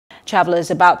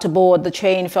Travellers about to board the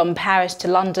train from Paris to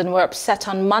London were upset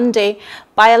on Monday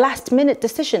by a last-minute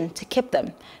decision to keep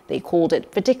them. They called it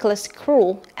ridiculous,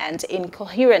 cruel and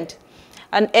incoherent.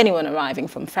 And anyone arriving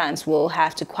from France will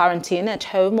have to quarantine at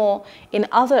home or in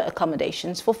other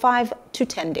accommodations for 5 to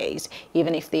 10 days,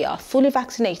 even if they are fully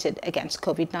vaccinated against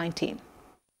Covid-19.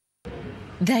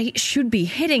 They should be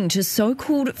heading to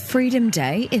so-called Freedom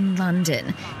Day in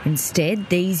London. Instead,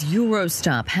 these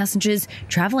Eurostar passengers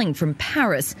travelling from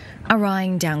Paris are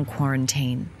eyeing down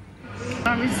quarantine.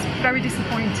 I was very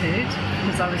disappointed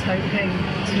because I was hoping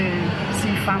to see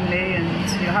family, and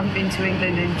I haven't been to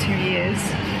England in 2 years.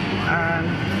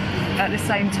 At the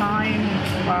same time,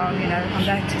 well, I'm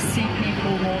there to see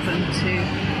people more than to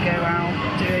go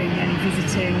out doing any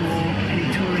visiting or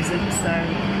any tourism, so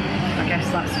I guess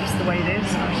that's just the way it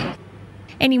is.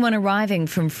 Anyone arriving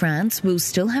from France will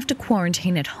still have to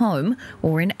quarantine at home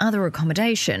or in other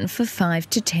accommodation for 5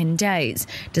 to 10 days,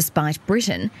 despite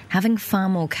Britain having far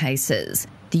more cases.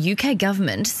 The UK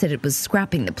government said it was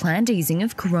scrapping the planned easing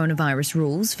of coronavirus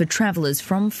rules for travellers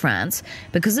from France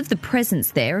because of the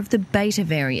presence there of the beta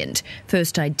variant,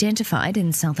 first identified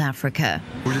in South Africa.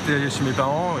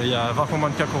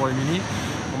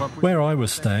 Where I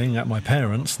was staying at my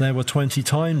parents', there were 20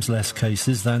 times less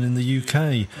cases than in the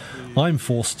UK. I'm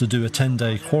forced to do a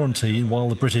 10-day quarantine while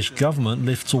the British government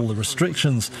lifts all the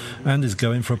restrictions and is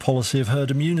going for a policy of herd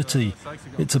immunity.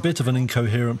 It's a bit of an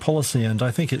incoherent policy, and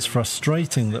I think it's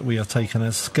frustrating that we are taken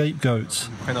as scapegoats.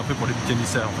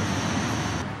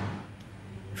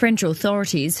 French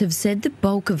authorities have said the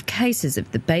bulk of cases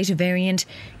of the beta variant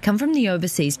come from the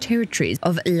overseas territories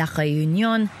of La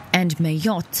Réunion and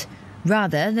Mayotte,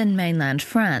 rather than mainland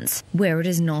France, where it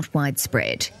is not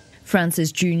widespread.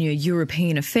 France's junior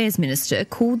European Affairs Minister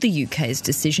called the UK's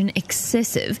decision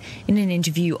excessive in an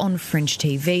interview on French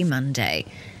TV Monday.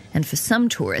 And for some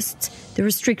tourists, the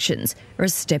restrictions are a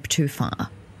step too far.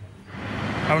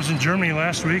 I was in Germany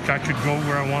last week, I could go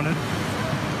where I wanted.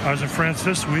 I was in France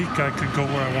this week, I could go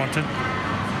where I wanted.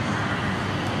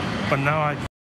 But now